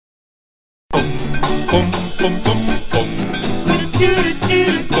Boom, boom, boom, boom.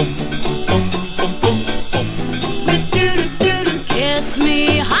 Boom, boom, boom, boom, boom. Kiss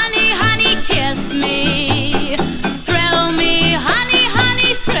me, honey, honey, kiss me. Thrill me, honey,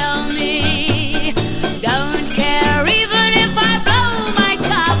 honey, thrill me. Don't care even if I blow my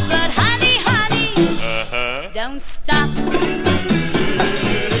top, but honey, honey, don't stop.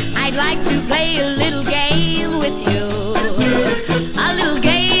 I'd like to play a little game with you. A little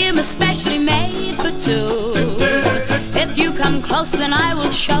game especially made for two. If you come close, then I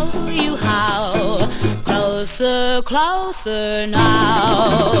will show you how. Closer, closer now.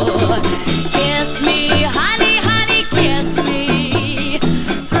 Kiss me, honey, honey, kiss me.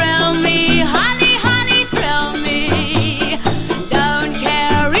 Thrill me, honey, honey, thrill me. Don't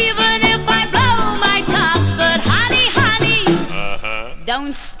care even if I blow my top, but honey, honey,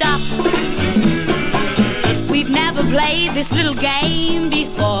 don't stop. We've never played this little game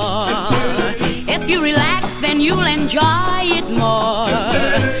before. If you relax, then you'll enjoy it more.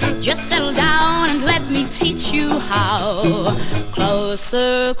 Just settle down and let me teach you how.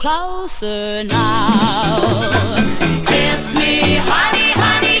 Closer, closer now. Kiss me, honey,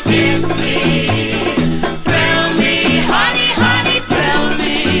 honey, kiss me. Thrill me, honey, honey, thrill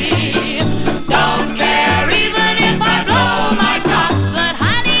me. Don't care even if I blow my top, but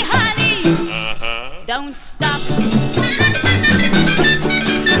honey, honey, don't stop.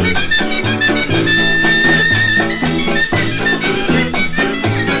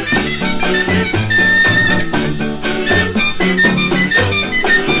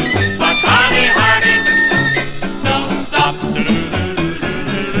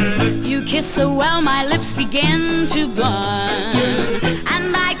 So well my lips begin to burn,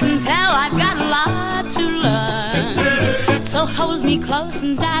 and I can tell I've got a lot to learn. So hold me close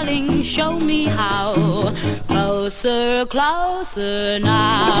and darling, show me how. Closer, closer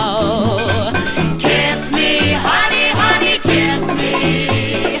now. Kiss me, honey, honey, kiss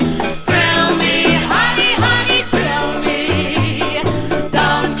me. Thrill me, honey, honey, thrill me.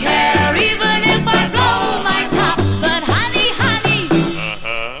 Don't care even if I blow my top, but honey, honey,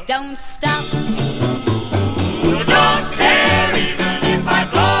 don't stop. Don't care even if I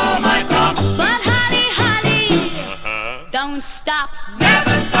blow my top, but honey, honey, don't stop.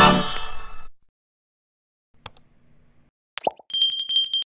 never stop.